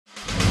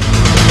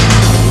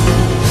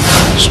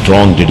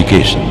strong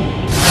dedication,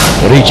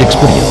 rich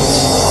experience,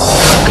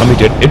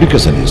 committed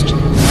educationist,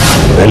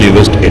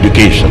 valuest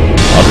education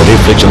are the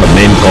reflection of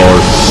name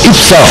called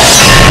Ipsar.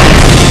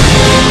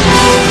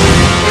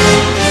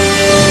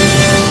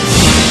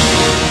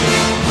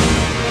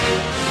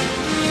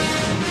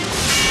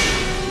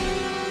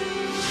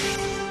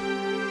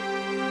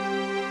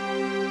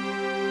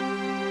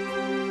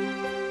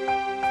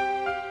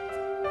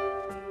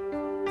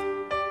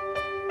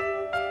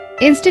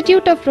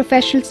 Institute of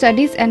Professional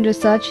Studies and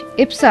Research,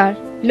 Ipsar,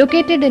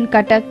 located in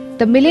Cuttack,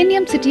 the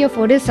millennium city of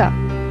Orissa,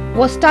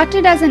 was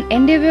started as an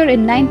endeavor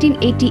in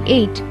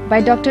 1988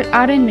 by Dr.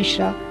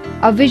 R.N.Misra,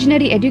 a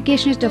visionary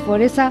educationist of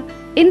Orissa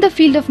in the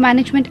field of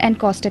management and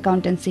cost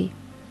accountancy.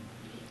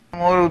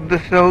 मोर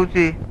उद्देश्य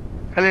होची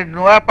खाली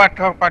नुआ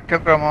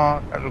पाठ्यक्रम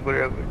चालू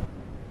करिया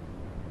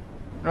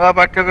नुआ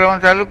पाठ्यक्रम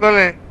चालू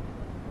कले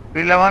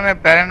पिला माने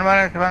पेरेंट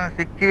माने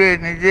शिखिबे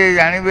निजे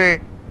जानिबे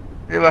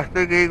जे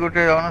वास्तविक एई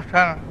गोटे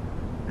अनुष्ठान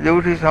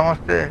जोठी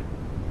समस्ते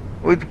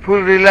विथ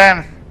फुल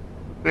रिलायंस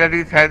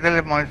पिलाटी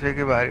छाड़देले मनुष्य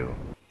के बाहर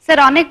सर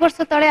अनेक वर्ष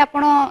तले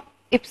आपण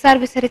इप्सार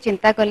विषय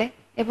चिंता कले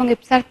एवं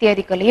इप्सार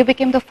तैयारी कले यू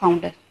बिकेम द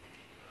फाउंडर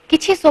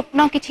किछि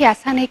स्वप्न किछि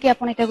आशा नै कि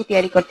आपण एटा को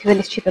तैयारी करथिबे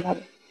निश्चित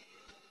भाबे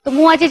तो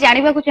मु आज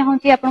जानिबा को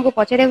चाहूची आपण को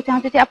पचरे को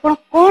चाहूची आपण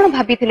कोन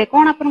भाबिथिले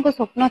कोन आपण को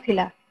स्वप्न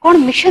थिला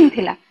कोन मिशन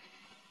थिला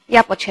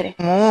या पछरे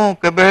मु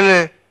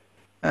केबेले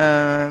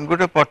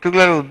गोटे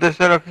पर्टिकुलर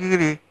उद्देश्य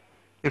रखिकरी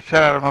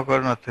इप्सार आरंभ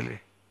कर नथिली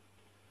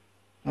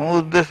मु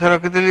उद्देश्य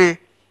रखिथिली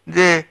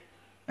जे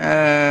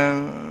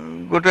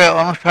गोटे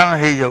अनुष्ठान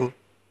हे जाऊ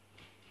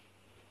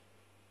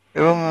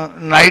एवं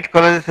नाइट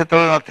कॉलेज से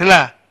नथिला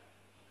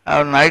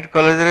और नाइट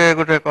कॉलेज रे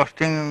गोटे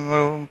costing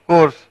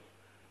course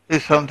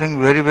is something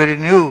very very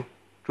new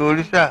to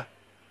Odisha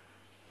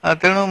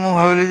तेणु मु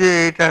भाविली जे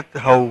एटा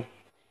हाउ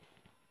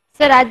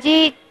सर आज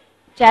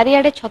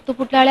चारियाडे छतु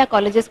फुटला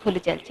कॉलेजेस खोली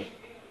चलची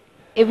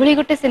एभली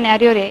गोटे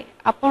सिनेरियो रे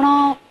आपण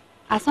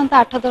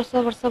आसंता 8-10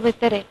 वर्ष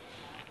भितर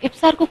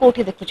इप्सार को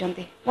कोठी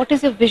देखुचंती what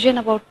is your vision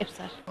about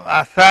इप्सार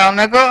आशा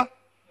अनेक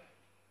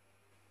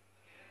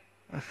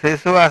से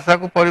सब आशा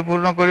को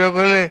परिपूर्ण करियो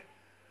गले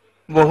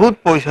बहुत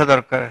पैसा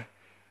दरकार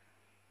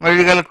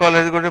मेडिकल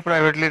कॉलेज गोटे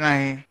प्राइवेटली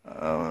नहीं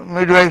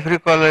मिडवाइफरी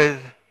कॉलेज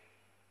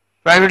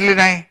प्राइवेटली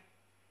नहीं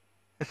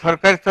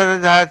सरकारी स्तर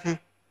जहाँ अच्छी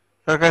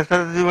सरकारी स्तर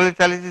जो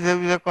चली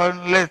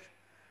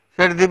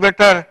सेट दि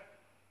बेटर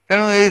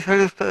तेणु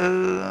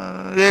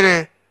ये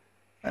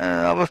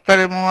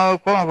अवस्था मुझे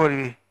कौन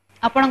करी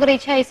आपनकर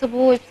इच्छा ए सब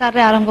इप्सार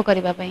रे आरंभ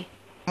करिबा पई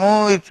मु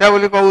इच्छा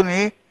बोली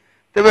कहूनी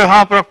तेबे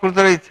हां प्रकृत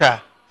रे इच्छा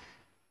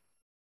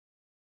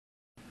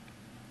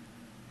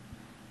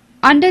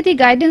Under the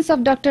guidance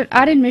of Dr.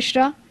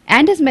 R.N.Misra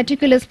and his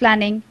meticulous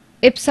planning,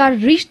 Ipsar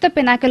reached the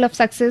pinnacle of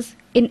success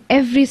in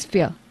every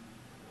sphere.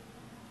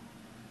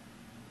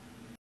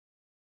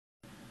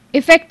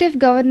 Effective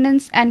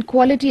governance and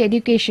quality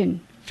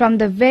education from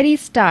the very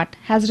start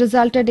has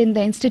resulted in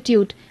the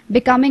institute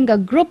becoming a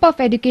group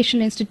of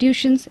educational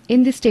institutions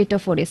in the state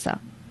of Orissa.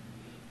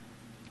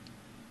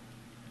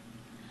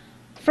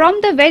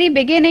 From the very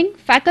beginning,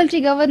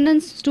 faculty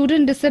governance,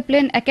 student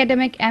discipline,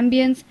 academic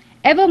ambience,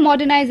 ever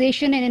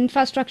modernization and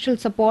infrastructural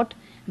support,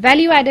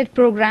 value-added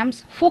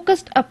programs,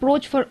 focused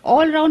approach for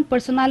all-round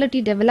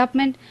personality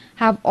development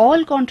have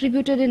all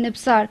contributed in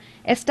Ipsar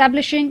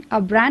establishing a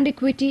brand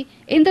equity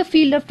in the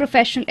field of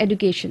professional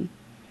education.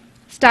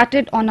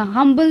 Started on a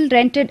humble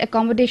rented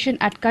accommodation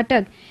at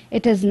Cuttack,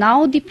 it is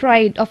now the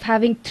pride of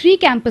having 3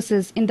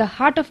 campuses in the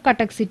heart of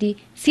Cuttack city,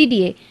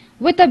 CDA,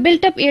 with a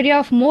built-up area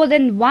of more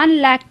than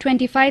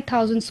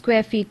 1,25,000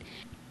 square feet.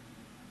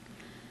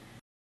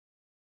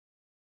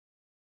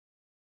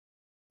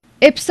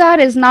 Ipsar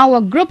is now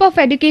a group of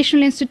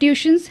educational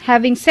institutions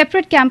having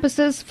separate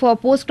campuses for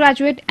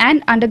postgraduate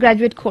and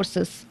undergraduate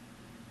courses.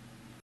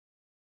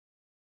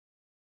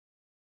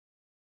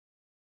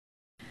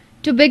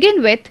 To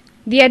begin with,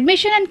 the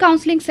Admission and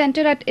Counseling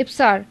Center at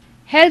Ipsar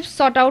helps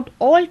sort out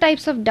all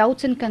types of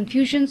doubts and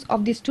confusions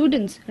of the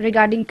students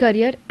regarding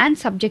career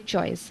and subject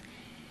choice.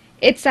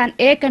 It's an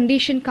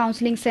air-conditioned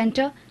counseling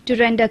center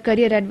to render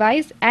career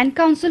advice and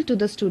counsel to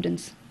the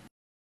students.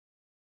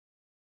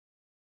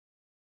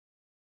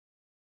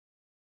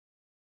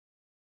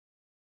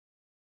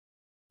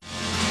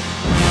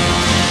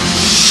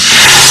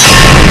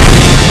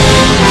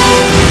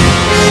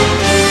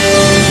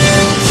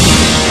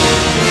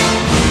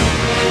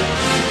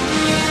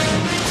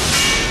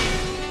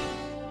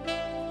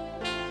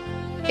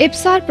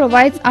 Ipsar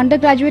provides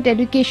undergraduate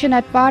education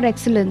at par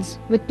excellence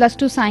with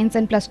 +2 Science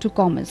and +2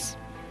 Commerce.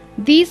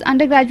 These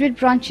undergraduate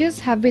branches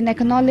have been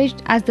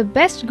acknowledged as the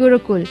best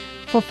Gurukul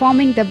for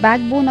forming the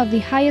backbone of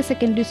the higher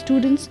secondary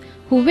students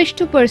who wish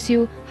to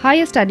pursue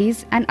higher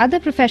studies and other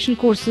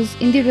professional courses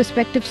in the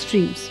respective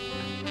streams.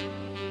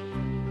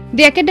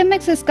 The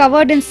academics is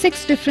covered in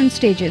 6 different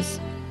stages.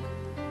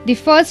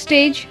 The first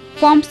stage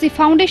forms the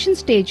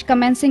foundation stage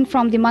commencing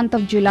from the month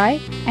of July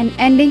and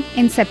ending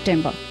in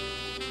September.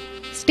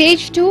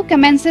 Stage 2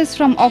 commences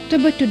from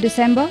October to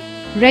December.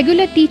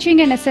 Regular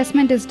teaching and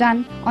assessment is done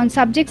on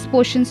subjects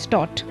portions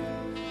taught.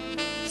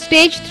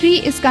 Stage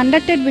 3 is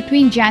conducted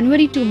between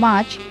January to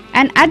March,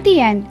 and at the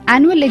end,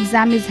 annual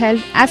exam is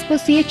held as per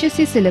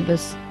CHSE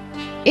syllabus.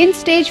 In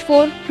Stage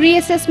 4,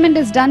 pre-assessment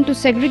is done to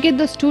segregate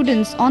the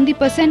students on the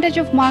percentage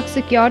of marks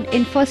secured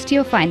in first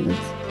year finals.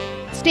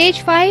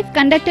 Stage 5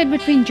 conducted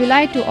between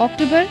July to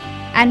October,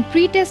 and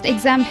pre-test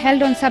exam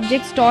held on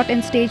subjects taught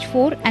in Stage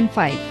 4 and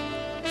 5.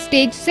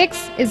 Stage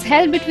 6 is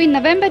held between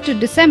November to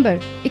December,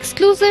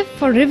 exclusive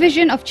for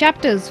revision of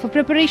chapters for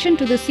preparation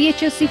to the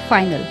CHSE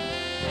final.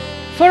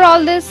 For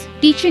all this,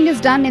 teaching is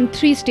done in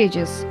 3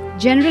 stages: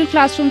 general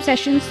classroom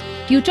sessions,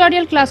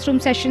 tutorial classroom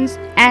sessions,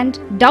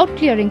 and doubt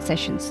clearing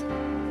sessions.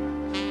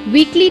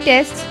 Weekly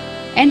tests,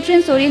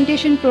 entrance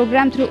orientation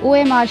program through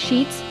OMR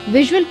sheets,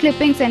 visual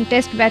clippings and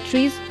test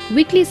batteries,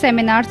 weekly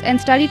seminars and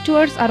study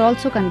tours are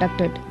also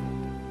conducted.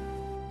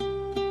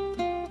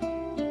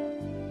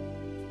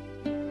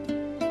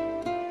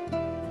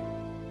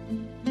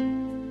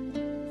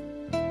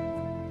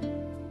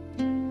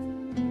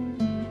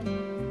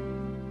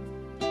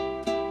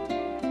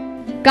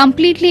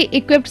 Completely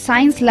equipped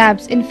science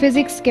labs in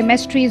physics,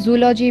 chemistry,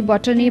 zoology,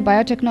 botany,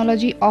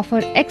 biotechnology offer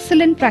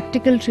excellent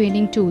practical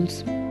training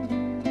tools.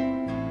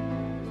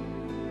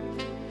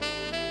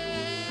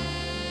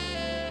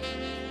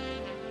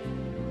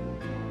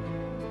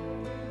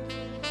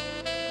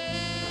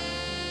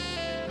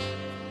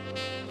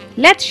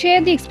 Let's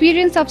share the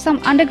experience of some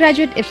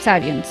undergraduate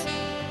Ipsarians.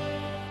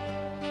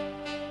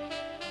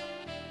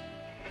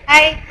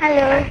 Hi.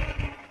 Hello.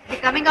 You're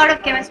coming out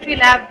of chemistry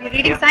lab. You're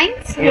reading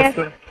science? Yes.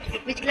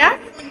 Which class?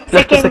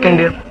 Second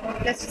year.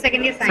 Plus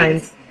second year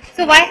science.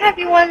 So why have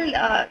you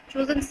all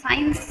chosen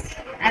science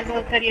as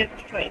a career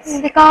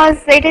choice? Because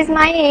it is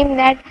my aim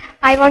that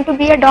I want to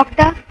be a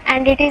doctor,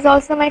 and it is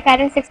also my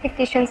parents'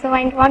 expectation. So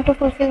I want to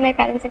fulfill my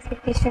parents'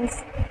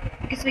 expectations.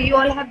 Okay, so you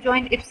all have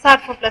joined Ipsar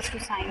for plus 2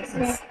 science.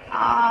 Yes.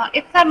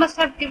 Ipsar must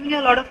have given you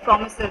a lot of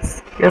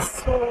promises.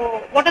 Yes.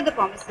 So what are the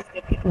promises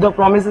they've given? The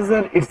promises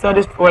are Ipsar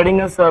is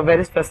providing us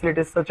various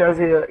facilities, such as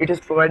it is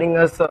providing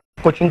us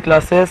coaching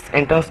classes,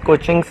 entrance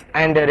coachings,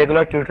 and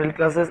regular tutorial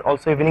classes,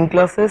 also evening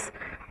classes,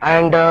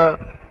 and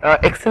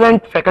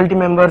excellent faculty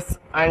members,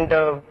 and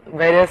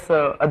various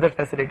other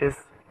facilities.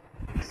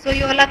 So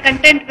you all are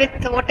content with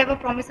whatever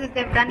promises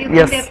they've done? You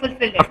Yes, think they've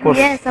fulfilled it? of course.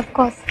 Yes, of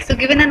course. So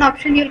given an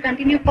option, you'll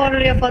continue for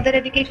your further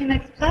education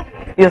at Ipsar?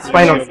 Yes,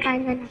 why Yes, not?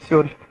 fine, why not?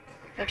 Sure.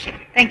 Okay.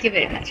 Thank you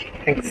very much.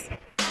 Thanks.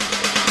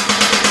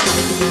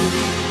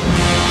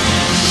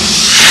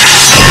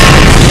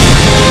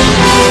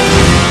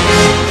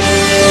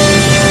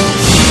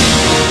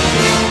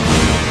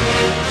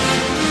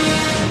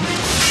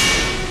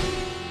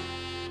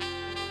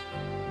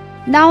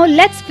 Now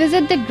let's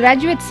visit the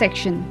graduate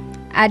section.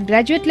 At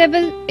graduate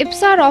level,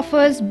 Ipsar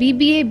offers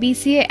BBA,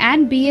 BCA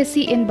and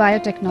BSc in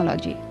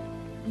biotechnology.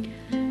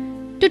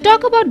 To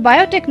talk about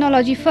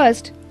biotechnology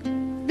first,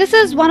 this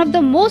is one of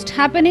the most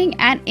happening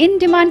and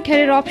in-demand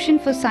career option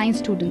for science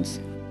students.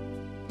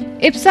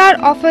 Ipsar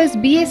offers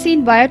BSc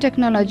in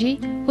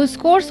biotechnology, whose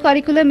course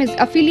curriculum is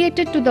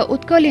affiliated to the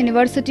Utkal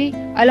University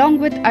along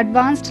with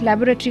advanced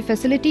laboratory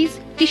facilities,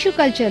 tissue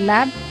culture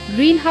lab,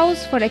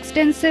 greenhouse for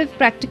extensive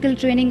practical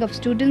training of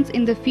students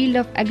in the field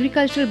of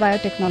agricultural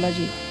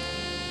biotechnology.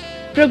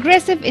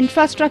 Progressive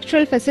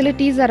infrastructural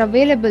facilities are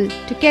available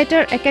to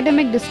cater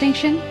academic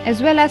distinction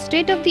as well as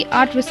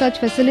state-of-the-art research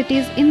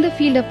facilities in the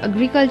field of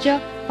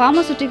agriculture,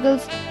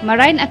 pharmaceuticals,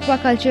 marine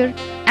aquaculture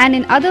and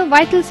in other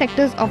vital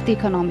sectors of the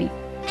economy.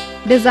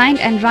 Designed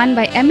and run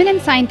by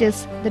eminent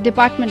scientists, the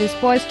department is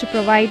poised to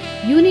provide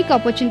unique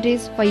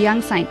opportunities for young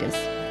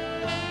scientists.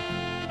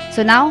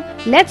 So now,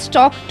 let's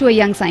talk to a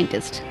young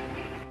scientist.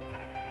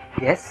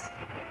 Yes.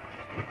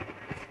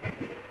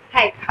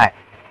 Hi. Hi.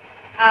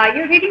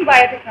 You're reading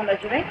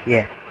biotechnology, right?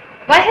 Yeah.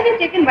 Why have you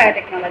taken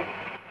biotechnology?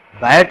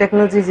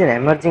 Biotechnology is an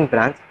emerging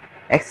branch.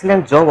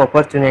 Excellent job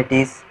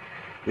opportunities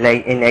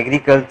like in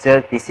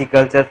agriculture,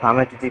 pisciculture,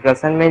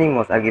 pharmaceuticals and many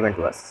more are given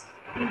to us.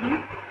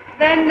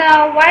 Then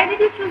why did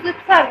you choose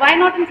Ipsar? Why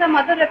not in some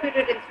other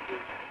reputed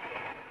institute?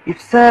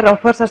 Ipsar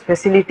offers us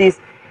facilities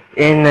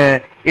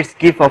in its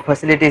gift of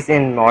facilities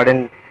in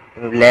modern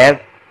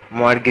lab,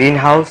 more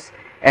greenhouse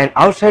and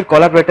outside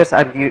collaborators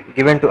are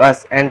given to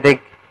us and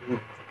they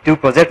do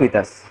project with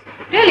us.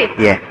 Really?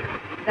 Yeah.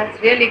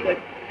 That's really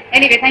good.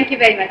 Anyway, thank you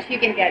very much. You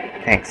can carry.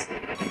 Thanks.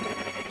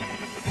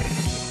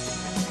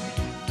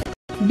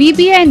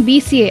 BBA and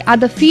BCA are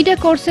the feeder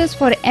courses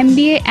for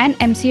MBA and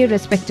MCA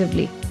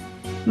respectively.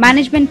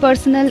 Management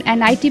personnel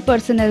and IT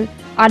personnel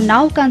are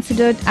now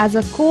considered as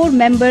a core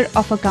member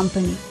of a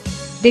company.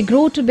 They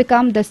grow to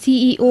become the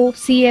CEO,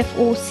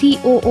 CFO,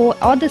 COO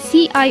or the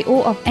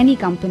CIO of any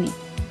company.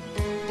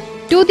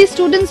 To the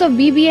students of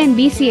BBA and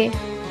BCA,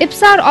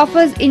 Ipsar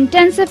offers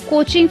intensive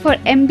coaching for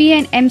MBA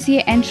and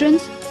MCA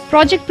entrance,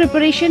 project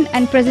preparation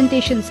and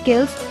presentation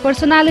skills,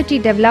 personality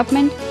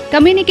development,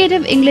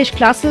 communicative English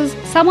classes,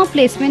 summer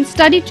placement,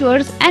 study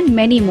tours and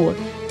many more.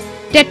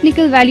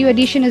 Technical value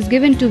addition is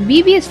given to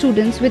BBA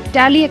students with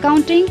Tally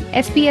accounting,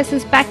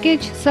 SPSS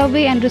package,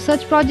 survey and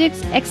research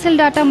projects, Excel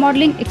data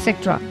modeling,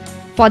 etc.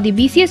 For the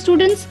BCA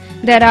students,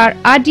 there are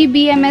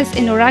RDBMS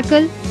in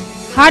Oracle,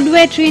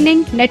 hardware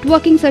training,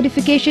 networking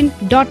certification,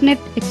 .NET,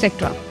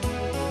 etc.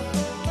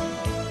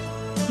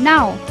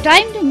 Now,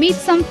 time to meet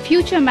some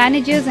future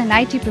managers and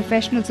IT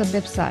professionals of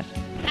Ipsar.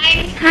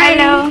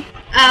 Hello.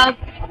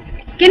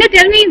 Can you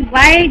tell me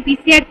why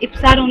BC at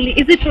Ipsar only?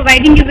 Is it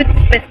providing you with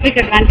specific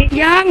advantage?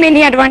 Yeah,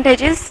 many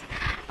advantages.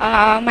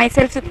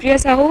 Myself, Supriya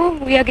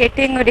Sahu, we are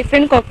getting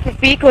different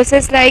free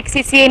courses like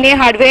CCNA,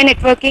 hardware,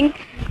 networking,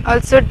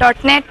 also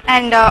 .NET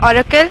and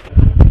Oracle.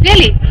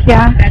 Really?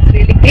 Yeah. That's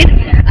really great.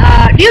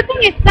 Do you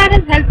think Ipsar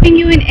is helping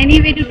you in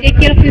any way to take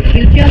care of your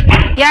future?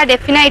 Yeah,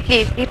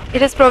 definitely.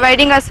 It is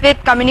providing us with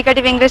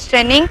communicative English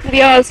training.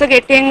 We are also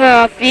getting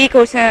free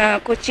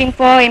coaching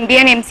for MBA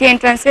and MCA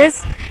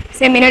entrances,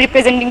 seminar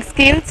representing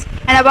skills,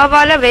 and above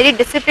all, a very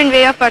disciplined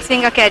way of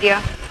pursuing a career.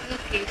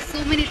 Okay,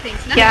 so many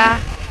things. No? Yeah.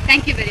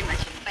 Thank you very much.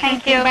 Bye.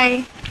 Thank you.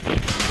 Bye.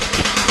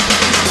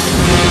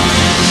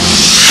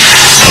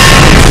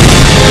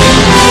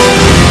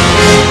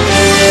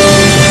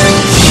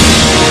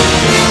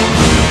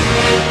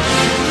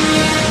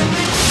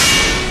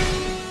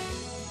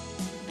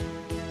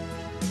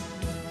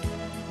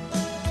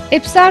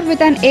 Ipsar,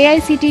 with an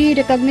AICTE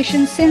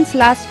recognition since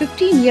last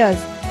 15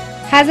 years,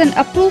 has an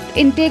approved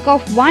intake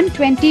of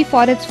 120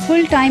 for its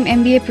full-time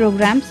MBA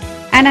programs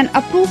and an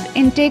approved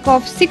intake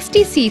of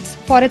 60 seats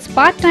for its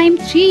part-time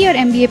 3-year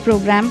MBA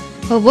program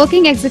for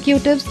working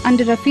executives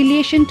under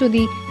affiliation to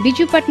the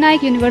Biju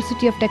Patnaik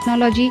University of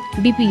Technology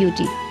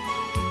 (BPUT).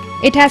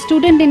 It has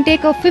student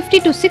intake of 50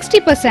 to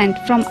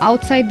 60% from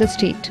outside the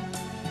state.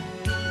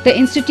 The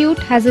institute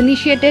has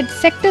initiated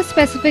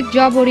sector-specific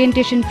job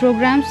orientation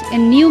programs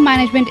in new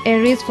management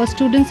areas for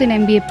students in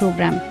MBA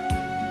program.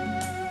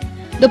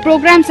 The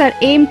programs are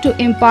aimed to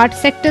impart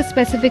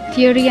sector-specific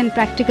theory and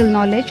practical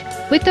knowledge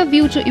with a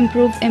view to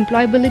improve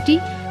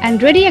employability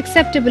and ready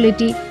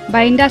acceptability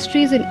by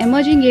industries in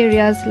emerging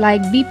areas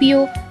like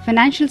BPO,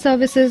 financial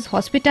services,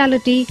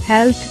 hospitality,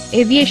 health,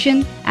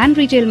 aviation, and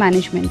retail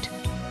management.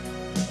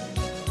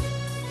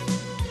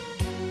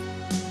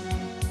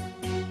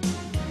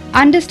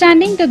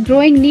 Understanding the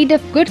growing need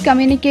of good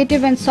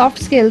communicative and soft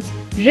skills,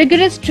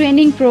 rigorous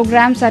training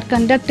programs are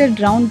conducted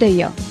round the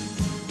year.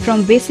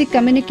 From basic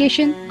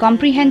communication,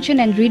 comprehension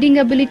and reading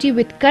ability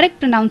with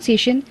correct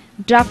pronunciation,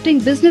 drafting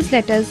business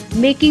letters,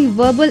 making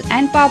verbal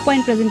and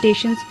PowerPoint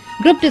presentations,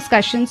 group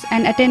discussions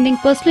and attending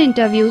personal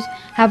interviews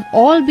have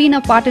all been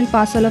a part and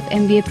parcel of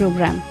MBA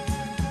program.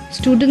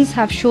 Students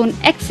have shown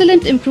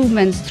excellent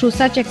improvements through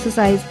such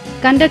exercise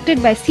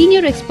conducted by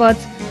senior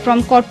experts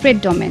from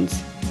corporate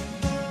domains.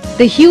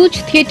 The huge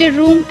theatre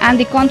room and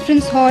the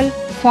conference hall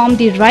form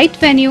the right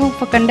venue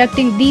for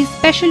conducting these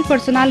special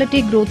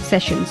personality growth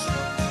sessions.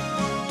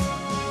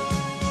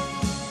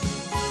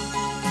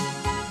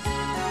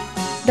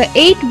 The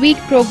 8-week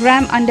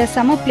program under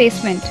summer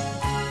placement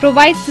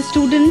provides the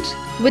students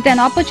with an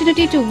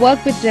opportunity to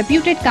work with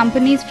reputed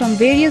companies from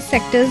various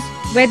sectors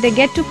where they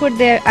get to put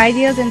their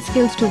ideas and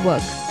skills to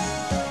work.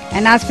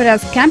 And as far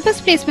as campus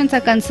placements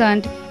are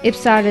concerned,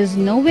 Ipsar is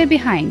nowhere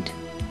behind.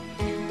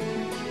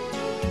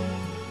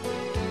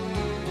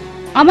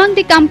 Among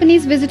the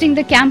companies visiting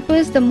the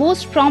campus, the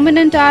most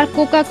prominent are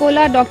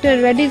Coca-Cola,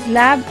 Dr. Reddy's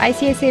Lab,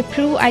 ICICI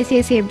Pru,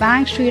 ICICI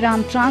Bank,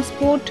 Shriram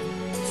Transport,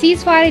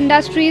 Ceasefire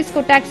Industries,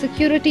 Cuttack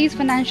Securities,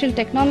 Financial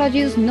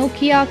Technologies,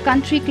 Nokia,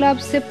 Country Club,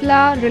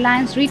 Cipla,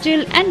 Reliance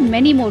Retail and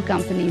many more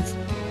companies.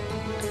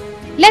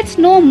 Let's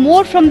know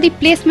more from the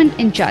placement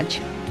in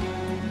charge.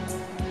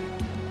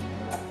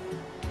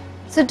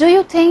 So do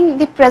you think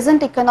the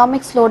present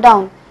economic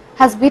slowdown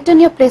has beaten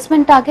your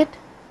placement target?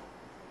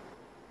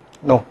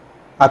 No.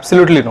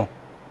 Absolutely no.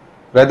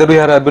 Rather, we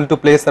are able to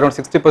place around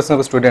 60%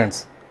 of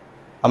students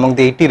among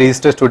the 80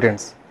 registered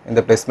students in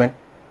the placement.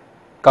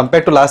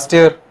 Compared to last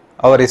year,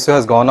 our ratio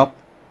has gone up.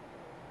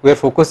 We are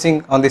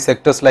focusing on the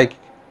sectors like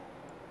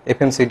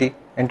FMCG,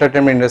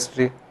 entertainment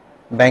industry,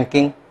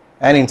 banking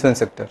and insurance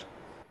sector.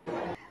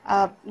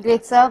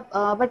 Great sir,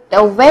 but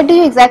where do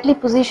you exactly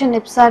position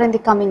Ipsar in the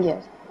coming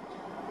year?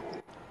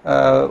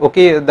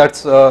 Okay,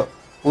 that's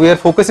we are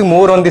focusing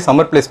more on the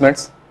summer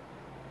placements,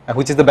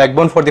 which is the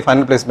backbone for the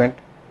final placement.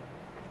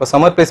 For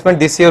summer placement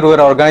this year we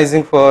are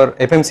organizing for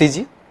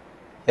FMCG,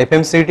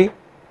 FMCD,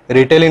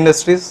 retail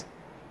industries,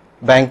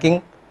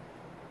 banking,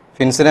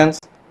 finance,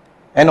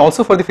 and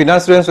also for the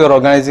finance students we are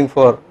organizing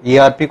for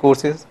ERP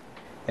courses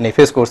and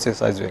FS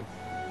courses as well.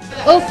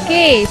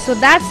 Okay, so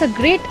that's a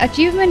great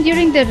achievement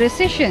during the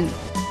recession.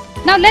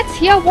 Now let's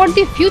hear what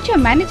the future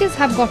managers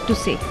have got to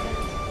say.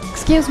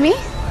 Excuse me?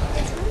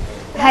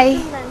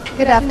 Hi,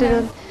 good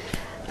afternoon.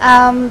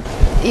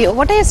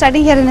 What are you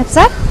studying here in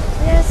Ipsar?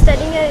 We are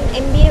studying here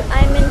in MBA. I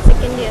am in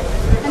second year.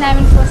 And I'm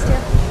in first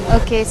year.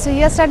 Okay, so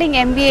you are studying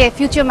MBA,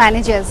 future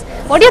managers.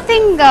 What do you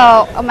think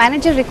a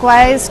manager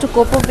requires to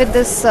cope up with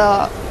this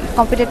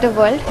competitive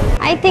world?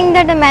 I think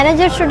that a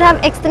manager should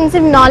have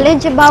extensive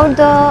knowledge about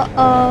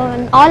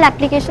the all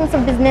applications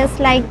of business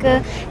like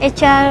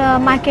HR,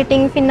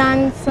 marketing,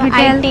 finance,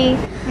 IT,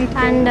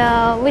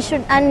 and we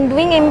should. And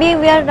doing MBA,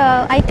 we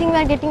are. I think we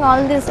are getting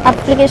all these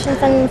applications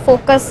and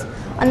focus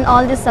on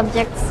all these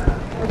subjects.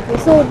 Okay,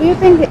 so do you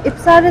think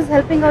Ipsar is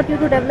helping out you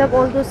to develop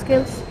all those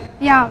skills?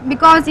 Yeah,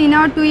 because in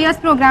our 2 years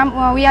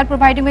program, we are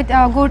providing with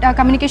good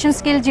communication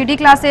skills, GD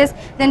classes,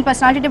 then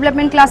personality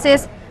development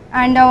classes,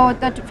 and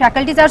the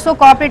faculties are so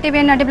cooperative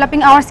in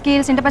developing our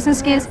skills, interpersonal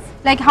skills,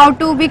 like how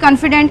to be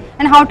confident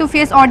and how to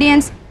face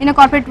audience in a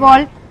corporate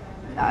world.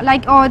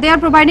 They are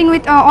providing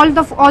with all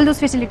those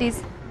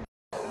facilities.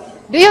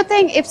 Do you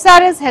think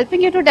Ipsar is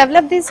helping you to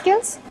develop these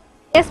skills?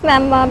 Yes,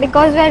 ma'am,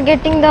 because we are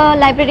getting the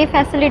library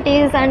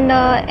facilities, and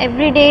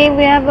every day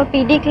we have a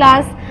PD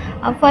class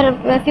for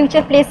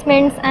future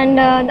placements, and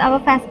our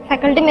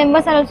faculty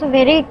members are also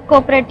very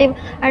cooperative,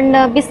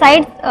 and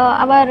besides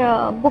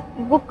our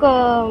book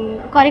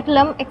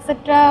curriculum,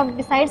 etc.,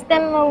 besides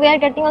them we are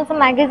getting also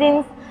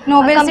magazines,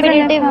 Novels,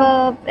 competitive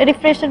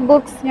refresher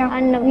books,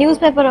 and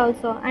newspaper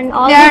also, and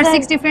all there are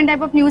these 6 different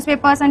type of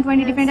newspapers and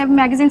 20 different type of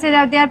magazines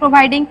that they are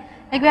providing.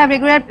 Like we have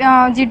regular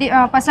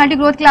personality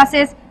growth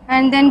classes,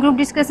 and then group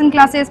discussion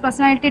classes,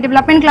 personality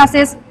development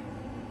classes,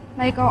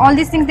 like all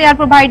these things they are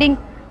providing.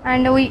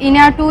 And we, in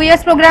our 2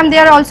 years program, they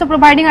are also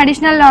providing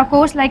additional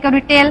course like a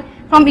retail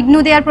from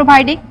IGNU they are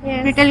providing.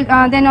 Yes. Retail,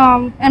 then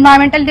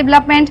environmental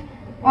development,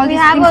 all we these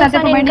have things also that they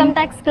are an providing. income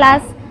tax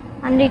class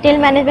and retail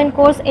management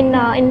course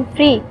in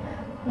free.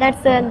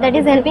 That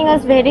is helping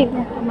us very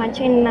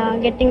much in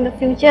getting the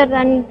future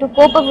and to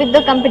cope up with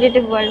the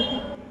competitive world.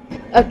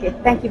 Okay,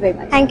 thank you very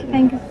much. Thank you.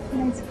 Thank you.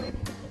 Nice.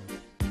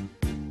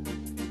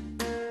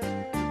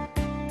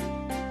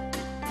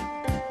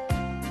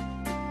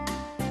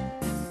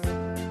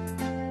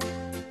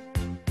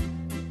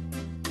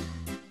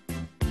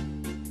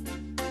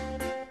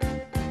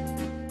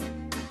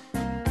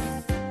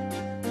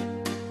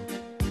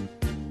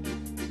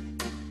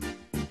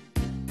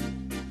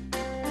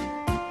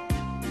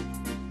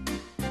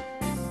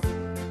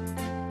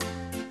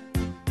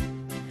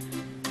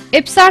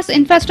 Ipsar's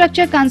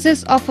infrastructure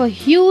consists of a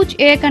huge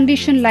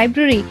air-conditioned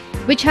library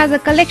which has a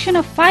collection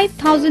of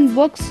 5,000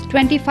 books,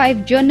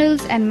 25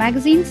 journals and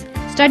magazines,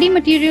 study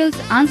materials,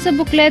 answer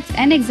booklets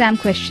and exam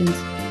questions.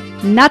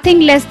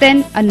 Nothing less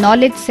than a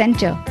knowledge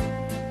center.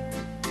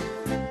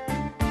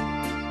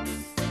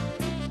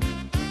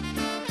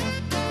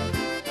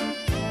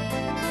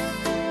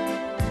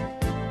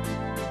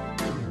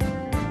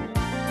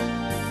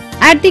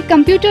 At the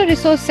Computer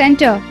Resource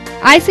Center,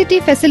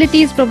 ICT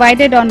facilities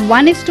provided on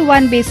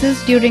 1:1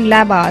 basis during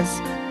lab hours.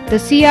 The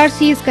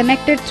CRC is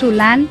connected through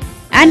LAN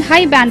and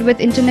high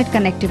bandwidth internet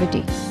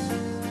connectivity.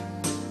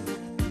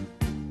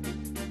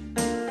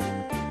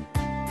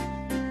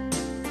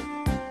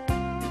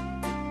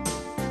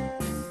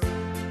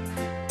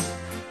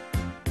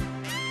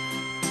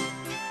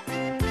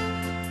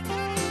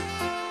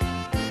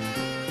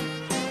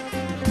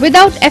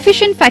 Without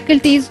efficient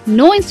faculties,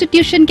 no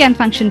institution can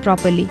function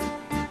properly.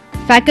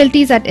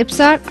 Faculties at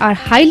Ipsar are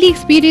highly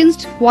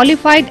experienced,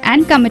 qualified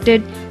and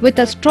committed with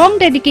a strong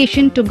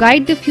dedication to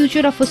guide the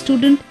future of a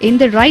student in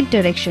the right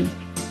direction.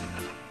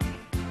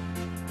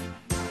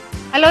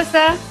 Hello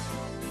sir.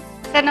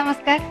 Sir,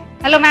 namaskar.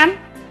 Hello ma'am.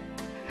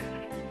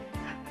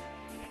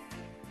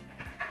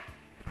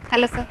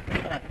 Hello sir.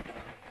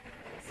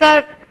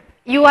 Sir,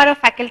 you are a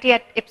faculty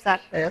at Ipsar.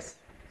 Yes.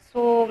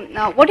 So,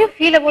 what do you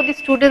feel about the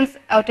students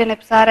out in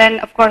Ipsar,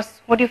 and of course,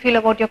 what do you feel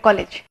about your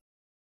college?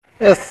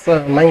 Yes,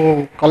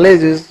 my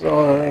college is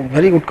a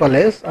very good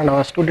college, and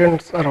our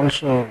students are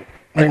also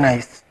very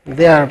nice.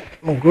 They are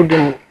good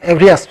in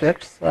every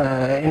aspect,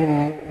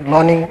 in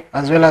learning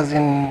as well as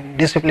in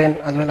discipline,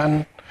 as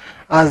well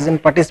as in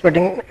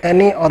participating in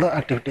any other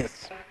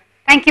activities.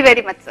 Thank you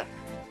very much, sir.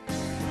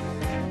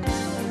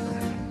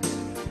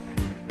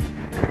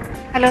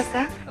 Hello,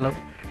 sir. Hello.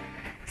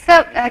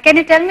 Sir, can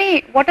you tell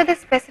me what are the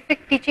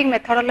specific teaching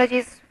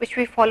methodologies which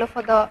we follow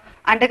for the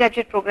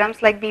undergraduate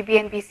programs like BBA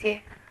and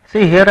BCA?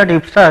 See, here at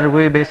Ipsar,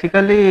 we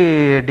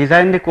basically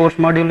design the course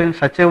module in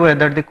such a way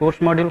that the course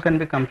module can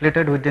be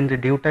completed within the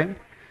due time.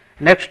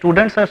 Next,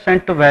 students are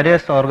sent to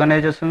various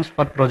organizations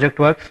for project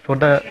works so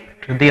that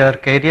their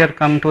career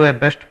come to a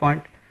best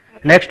point.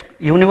 Next,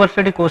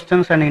 university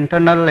questions and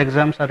internal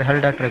exams are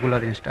held at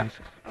regular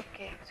instances.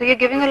 Okay, so you're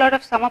giving a lot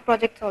of summer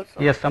projects also?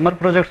 Yes, summer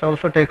projects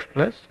also takes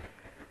place.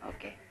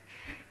 Okay,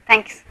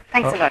 thanks a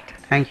lot.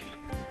 Thank you.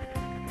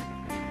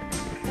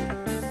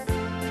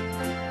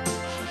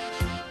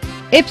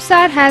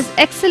 Ipsar has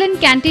excellent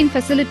canteen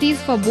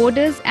facilities for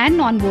boarders and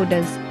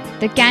non-boarders.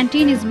 The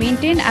canteen is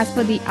maintained as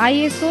per the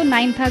ISO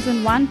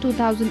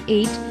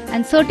 9001-2008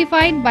 and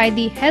certified by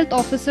the Health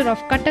Officer of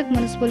Cuttack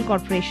Municipal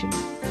Corporation.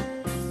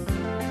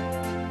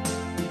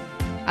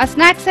 A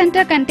snack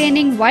center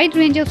containing wide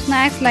range of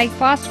snacks like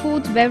fast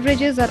foods,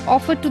 beverages are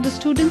offered to the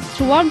students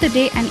throughout the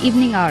day and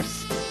evening hours.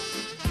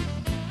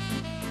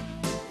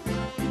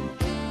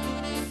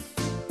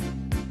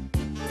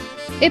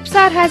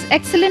 Ipsar has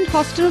excellent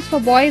hostels for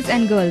boys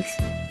and girls.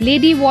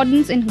 Lady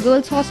wardens in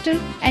girls' hostel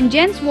and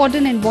gents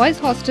warden in boys'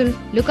 hostel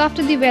look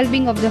after the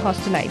well-being of the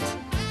hostelites.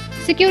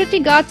 Security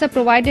guards are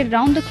provided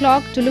round the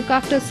clock to look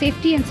after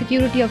safety and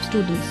security of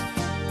students.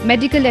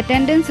 Medical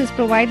attendance is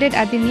provided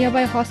at the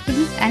nearby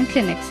hospitals and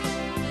clinics.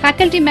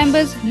 Faculty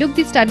members look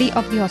the study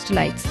of the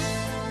hostelites.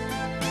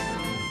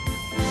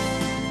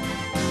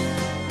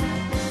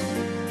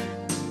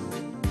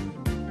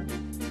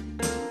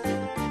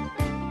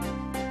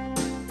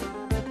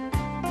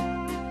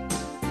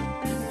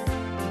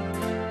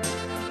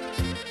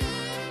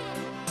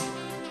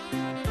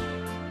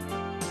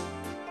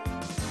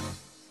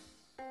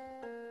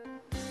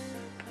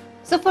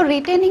 So for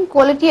retaining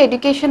quality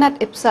education at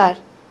Ipsar,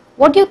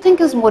 what do you think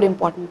is more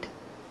important?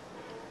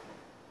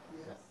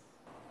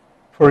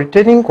 For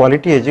retaining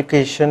quality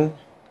education,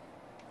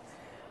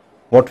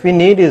 what we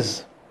need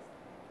is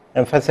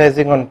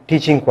emphasizing on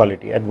teaching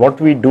quality, and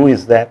what we do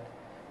is that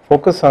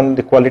focus on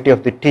the quality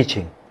of the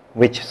teaching,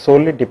 which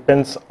solely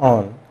depends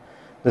on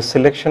the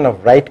selection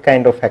of right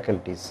kind of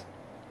faculties.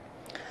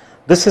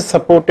 This is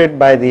supported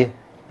by the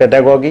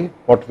pedagogy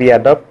what we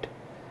adopt,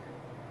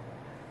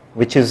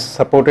 which is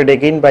supported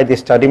again by the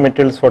study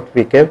materials what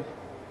we give,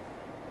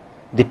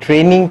 the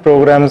training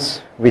programs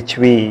which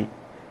we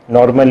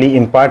normally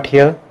impart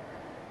here.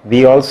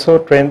 We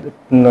also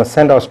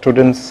send our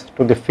students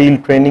to the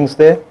field trainings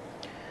there.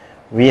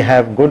 We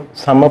have good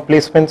summer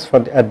placements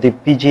at the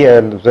PG,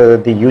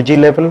 the UG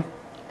level.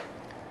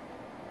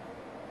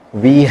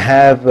 We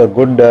have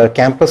good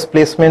campus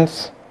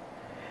placements,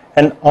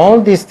 and all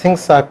these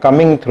things are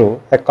coming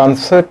through a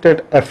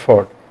concerted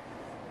effort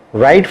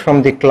right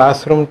from the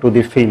classroom to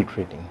the field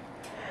training.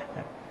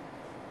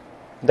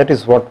 That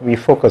is what we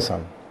focus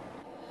on.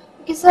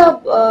 Okay, sir,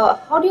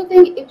 how do you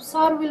think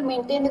Ipsar will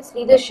maintain its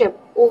leadership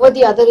over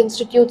the other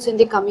institutes in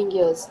the coming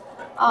years?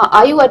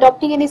 Are you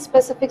adopting any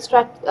specific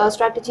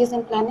strategies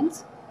and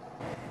plannings?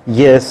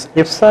 Yes,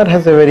 Ipsar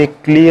has a very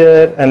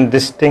clear and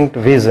distinct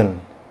vision.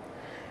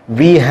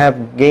 We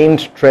have gained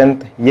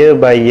strength year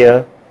by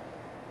year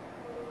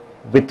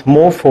with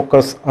more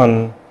focus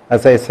on,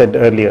 as I said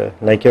earlier,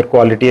 like your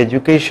quality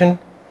education,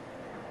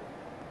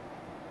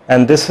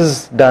 and this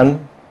is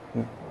done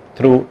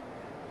through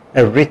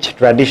a rich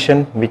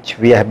tradition which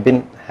we have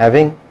been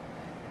having,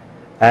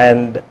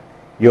 and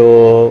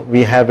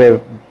we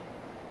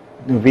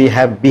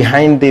have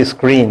behind the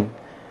screen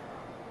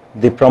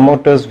the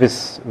promoters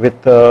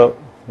with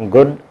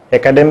good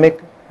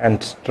academic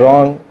and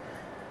strong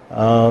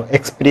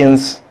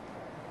experienced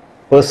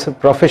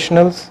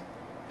professionals.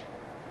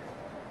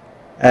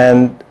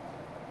 And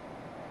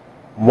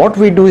what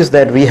we do is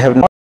that we have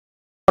not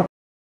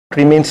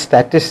remained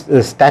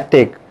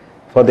static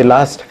for the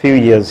last few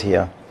years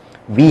here.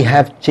 We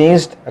have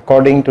changed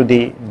according to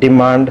the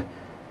demand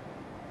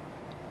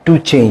to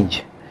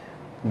change.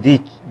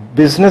 The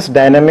business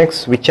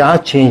dynamics which are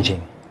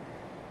changing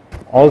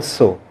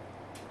also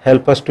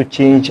help us to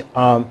change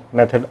our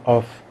method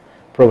of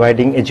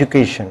providing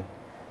education.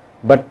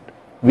 But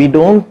we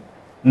don't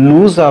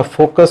lose our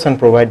focus on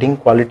providing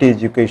quality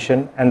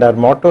education, and our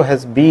motto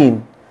has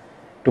been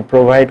to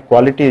provide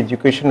quality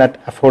education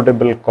at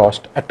affordable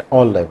cost at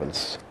all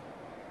levels.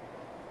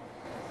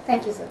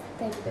 Thank you, sir.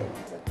 Thank you very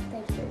much, sir.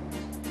 Thank you very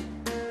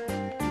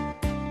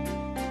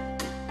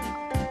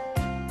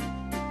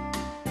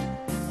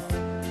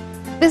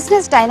much.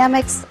 Business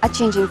dynamics are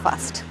changing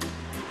fast.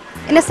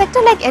 In a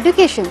sector like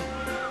education,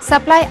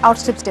 supply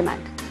outstrips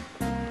demand.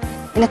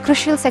 In a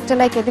crucial sector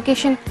like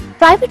education,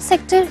 private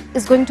sector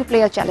is going to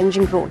play a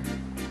challenging role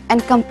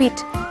and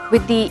compete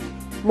with the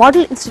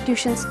model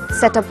institutions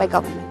set up by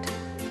government.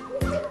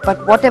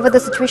 But whatever the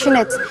situation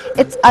is,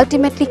 it's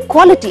ultimately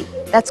quality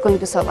that's going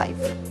to survive.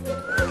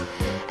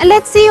 And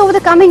let's see over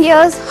the coming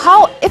years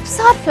how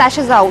Ipsar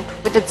flashes out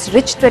with its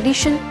rich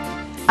tradition,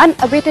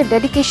 unabated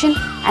dedication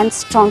and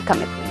strong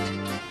commitment.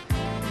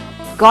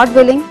 God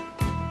willing,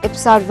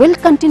 Ipsar will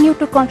continue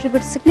to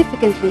contribute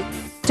significantly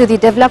to the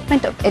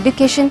development of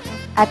education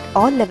at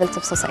all levels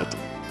of society.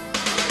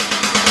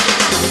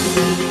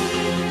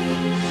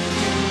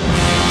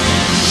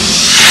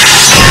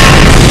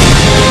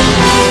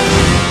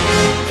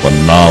 For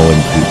now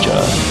and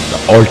future, the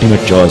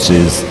ultimate choice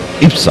is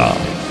Ipsar.